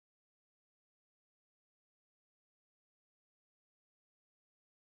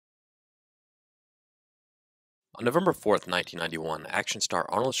On November 4th, 1991, action star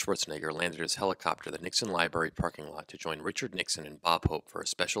Arnold Schwarzenegger landed his helicopter at the Nixon Library parking lot to join Richard Nixon and Bob Hope for a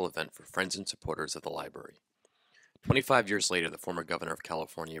special event for friends and supporters of the library. 25 years later, the former governor of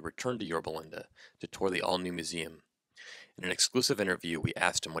California returned to Yorba Linda to tour the all-new museum. In an exclusive interview, we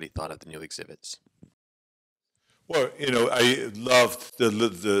asked him what he thought of the new exhibits. Well, I loved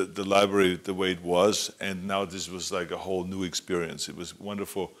the library the way it was, and now this was like a whole new experience. It was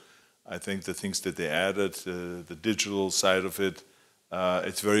wonderful. I think the things that they added, the digital side of it,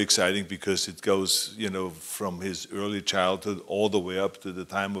 it's very exciting because it goes, from his early childhood all the way up to the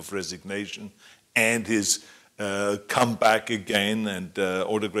time of resignation and his comeback again and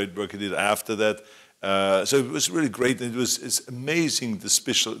all the great work he did after that. So it was really great. And it's amazing the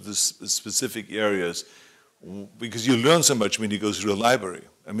specific areas, because you learn so much when you go through a library.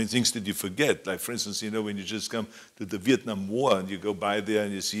 I mean, things that you forget. Like, for instance, when you just come to the Vietnam War and you go by there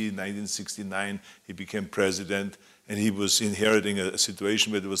and you see 1969, he became president, and he was inheriting a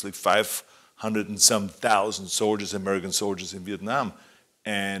situation where there was like 500 and some thousand soldiers, American soldiers in Vietnam.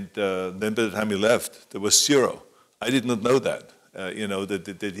 And then by the time he left, there was zero. I did not know that.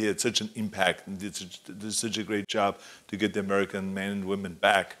 That he had such an impact and did such a great job to get the American men and women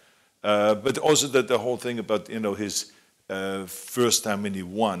back. But also that the whole thing about, his first time when he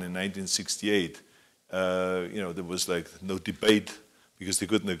won in 1968, there was like no debate because they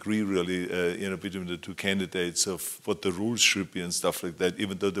couldn't agree really, between the two candidates of what the rules should be and stuff like that,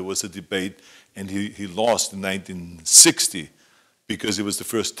 even though there was a debate, and he lost in 1960 because it was the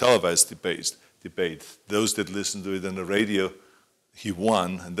first televised debate. Those that listened to it on the radio, he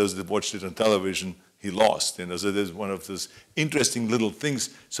won, and those that watched it on television, he lost. So there's one of those interesting little things.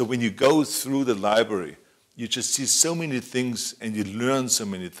 So when you go through the library, you just see so many things and you learn so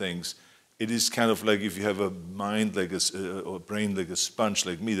many things. It is kind of like if you have a mind like or a brain like a sponge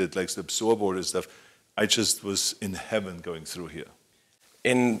like me that likes to absorb all this stuff. I just was in heaven going through here.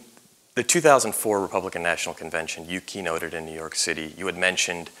 In the 2004 Republican National Convention, you keynoted in New York City. You had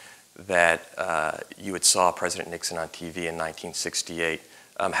mentioned that you had saw President Nixon on TV in 1968.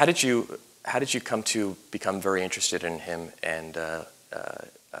 How did you come to become very interested in him and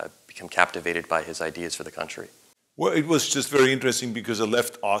become captivated by his ideas for the country? Well, it was just very interesting because I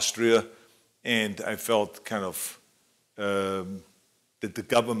left Austria and I felt kind of that the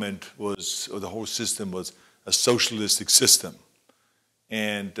government was, or the whole system was a socialistic system.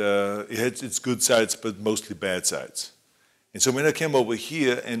 And it had its good sides, but mostly bad sides. And so when I came over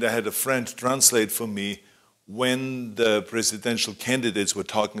here and I had a friend translate for me when the presidential candidates were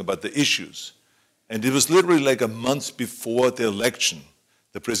talking about the issues. And it was literally like a month before the election,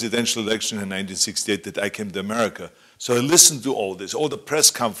 the presidential election in 1968, that I came to America. So I listened to all this, all the press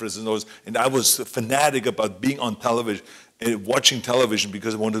conferences and all this, and I was a fanatic about being on television and watching television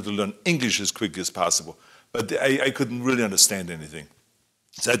because I wanted to learn English as quickly as possible. But I couldn't really understand anything.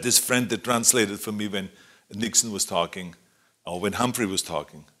 So I had this friend that translated for me when Nixon was talking, or when Humphrey was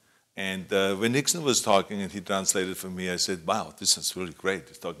talking. And when Nixon was talking and he translated for me, I said, wow, this is really great.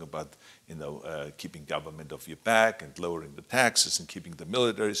 He's talking about, keeping government off your back and lowering the taxes and keeping the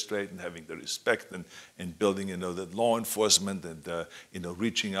military straight and having the respect and building, the law enforcement and,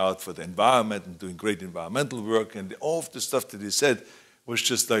 reaching out for the environment and doing great environmental work. And all of the stuff that he said was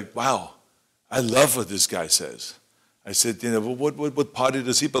just like, wow, I love what this guy says. I said, what party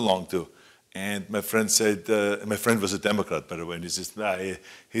does he belong to? And my friend said, my friend was a Democrat, by the way, and he says, nah,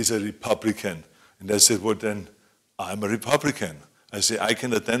 he's a Republican. And I said, well, then I'm a Republican. I say, I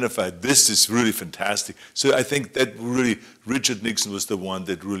can identify, this is really fantastic. So I think that really, Richard Nixon was the one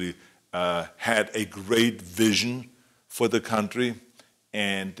that really had a great vision for the country,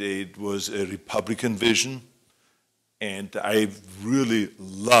 and it was a Republican vision. And I really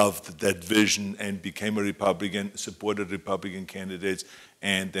loved that vision and became a Republican, supported Republican candidates,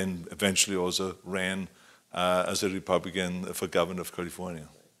 and then eventually also ran as a Republican for governor of California.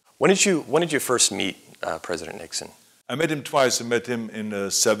 When did you first meet President Nixon? I met him twice. I met him in the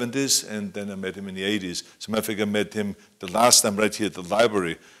 70s, and then I met him in the 80s. As a matter of fact, I met him the last time right here at the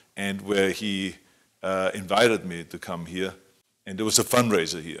library, and where he invited me to come here. And there was a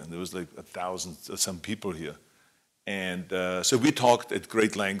fundraiser here, and there was like 1,000 or some people here. And so we talked at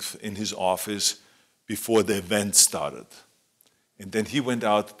great length in his office before the event started. And then he went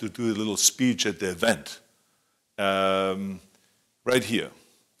out to do a little speech at the event, right here.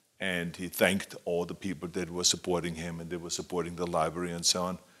 And he thanked all the people that were supporting him and they were supporting the library and so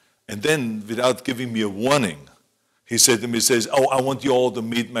on. And then, without giving me a warning, he said to me, oh, I want you all to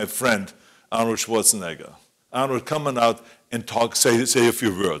meet my friend, Arnold Schwarzenegger. Arnold, come on out and talk, say a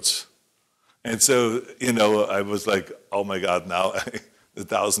few words. And so, I was like, oh my God, now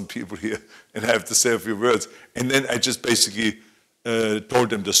 1,000 people here and have to say a few words. And then I just basically told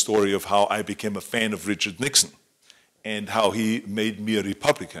them the story of how I became a fan of Richard Nixon and how he made me a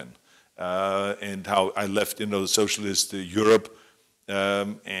Republican, and how I left, socialist Europe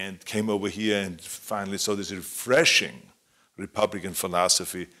and came over here and finally saw this refreshing Republican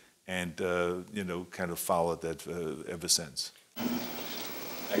philosophy and, kind of followed that ever since.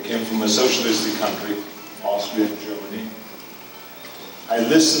 I came from a socialistic country, Austria and Germany. I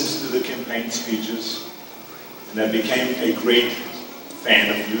listened to the campaign speeches and I became a great fan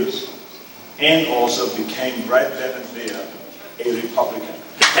of yours, and also became right then and there a Republican.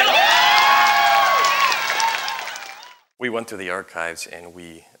 We went through the archives and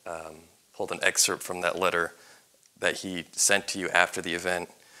we pulled an excerpt from that letter that he sent to you after the event.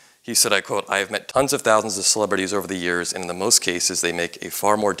 He said, I quote, "I have met tons of thousands of celebrities over the years, and in the most cases they make a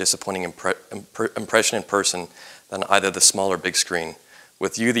far more disappointing impression in person than either the small or big screen.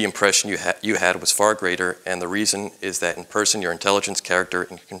 With you, the impression you had was far greater, and the reason is that in person your intelligence, character,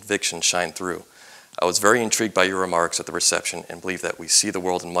 and conviction shine through. I was very intrigued by your remarks at the reception and believe that we see the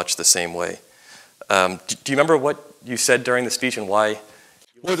world in much the same way." Do you remember what you said during the speech and why?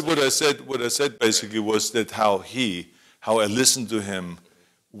 What I said basically was that how I listened to him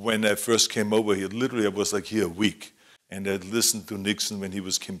when I first came over here. Literally, I was like here a week, and I listened to Nixon when he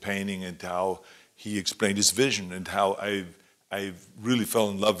was campaigning and how he explained his vision and how I really fell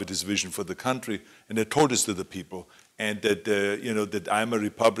in love with his vision for the country, and I told this to the people, and that that I'm a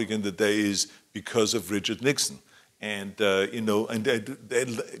Republican today is because of Richard Nixon, and and they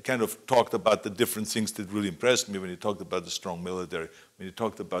kind of talked about the different things that really impressed me when he talked about the strong military, when he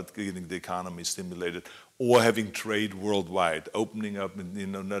talked about getting the economy stimulated, or having trade worldwide, opening up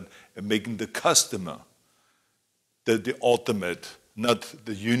and not making the customer the ultimate, not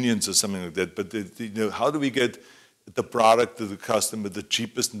the unions or something like that, but how do we get the product to the customer the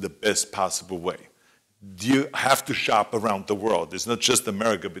cheapest and the best possible way? You have to shop around the world. It's not just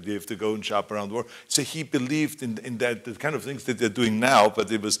America, but you have to go and shop around the world. So he believed in that, the kind of things that they're doing now,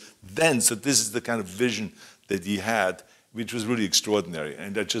 but it was then. So this is the kind of vision that he had, which was really extraordinary.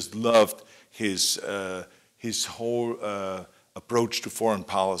 And I just loved his whole approach to foreign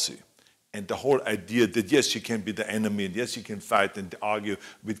policy. And the whole idea that, yes, you can be the enemy, and yes, you can fight and argue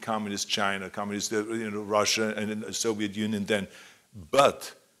with communist China, communist Russia, and the Soviet Union then,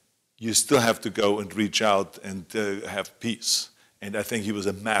 but you still have to go and reach out and have peace. And I think he was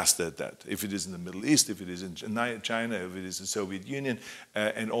a master at that. If it is in the Middle East, if it is in China, if it is the Soviet Union,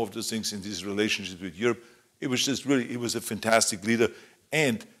 and all of those things in these relationships with Europe, it was just really, he was a fantastic leader.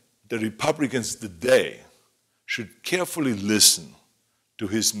 And the Republicans today should carefully listen to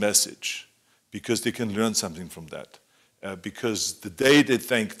his message, because they can learn something from that. Because the day they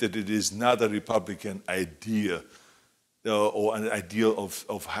think that it is not a Republican idea or an ideal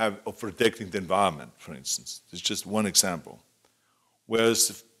of protecting the environment, for instance. It's just one example.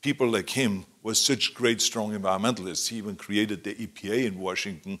 Whereas people like him were such great, strong environmentalists. He even created the EPA in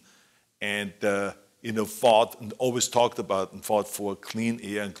Washington and fought and always talked about and fought for clean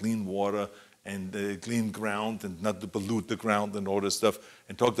air and clean water and clean ground and not to pollute the ground and all this stuff,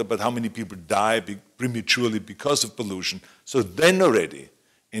 and talked about how many people die prematurely because of pollution. So then already,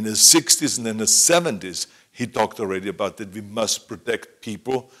 in the 60s and then the 70s, he talked already about that we must protect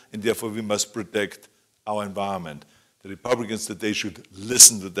people and therefore we must protect our environment. The Republicans today should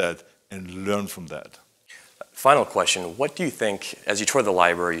listen to that and learn from that. Final question, what do you think, as you tour the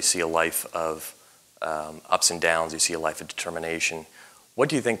library, you see a life of ups and downs, you see a life of determination. What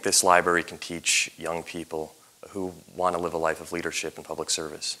do you think this library can teach young people who want to live a life of leadership and public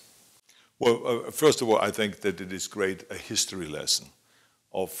service? Well, first of all, I think that it is great, a history lesson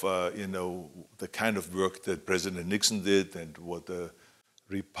of the kind of work that President Nixon did and what the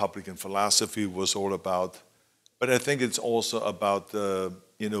Republican philosophy was all about. But I think it's also about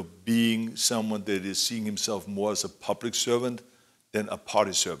being someone that is seeing himself more as a public servant than a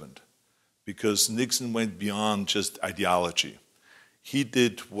party servant, because Nixon went beyond just ideology. He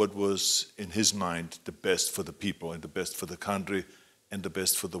did what was, in his mind, the best for the people and the best for the country and the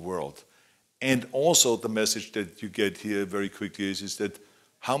best for the world. And also the message that you get here very quickly is that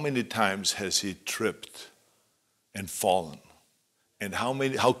how many times has he tripped and fallen? And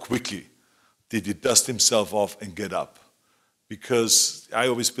how quickly did he dust himself off and get up? Because I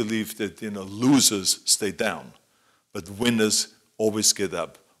always believe that losers stay down, but winners always get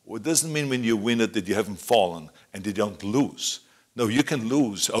up. Well, it doesn't mean when you're a winner that you haven't fallen and you don't lose. No, you can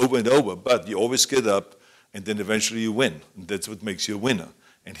lose over and over, but you always get up, and then eventually you win. And that's what makes you a winner.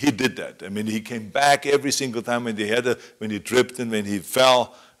 And he did that. I mean, he came back every single time when he tripped and when he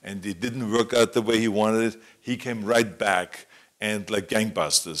fell, and it didn't work out the way he wanted it. He came right back, and like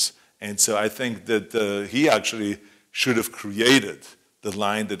gangbusters. And so I think that he actually should have created the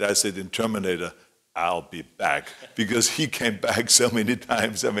line that I said in Terminator, "I'll be back," because he came back so many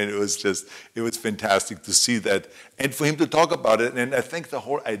times. I mean, it was fantastic to see that. And for him to talk about it, and I think the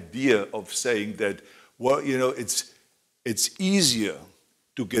whole idea of saying that, well, you know, it's easier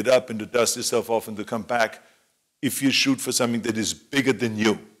to get up and to dust yourself off and to come back if you shoot for something that is bigger than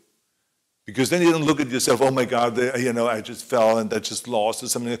you. Because then you don't look at yourself, oh my God, you know, I just fell and I just lost or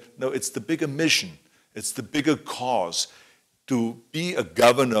something. No, it's the bigger mission. It's the bigger cause. To be a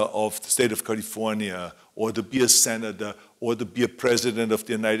governor of the state of California, or to be a senator, or to be a president of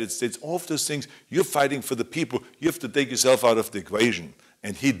the United States, all of those things, you're fighting for the people. You have to take yourself out of the equation.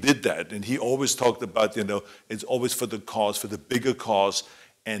 And he did that. And he always talked about, you know, it's always for the cause, for the bigger cause,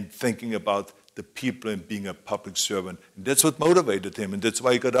 and thinking about the people and being a public servant. And that's what motivated him. And that's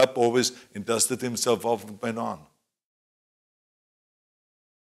why he got up always and dusted himself off and went on.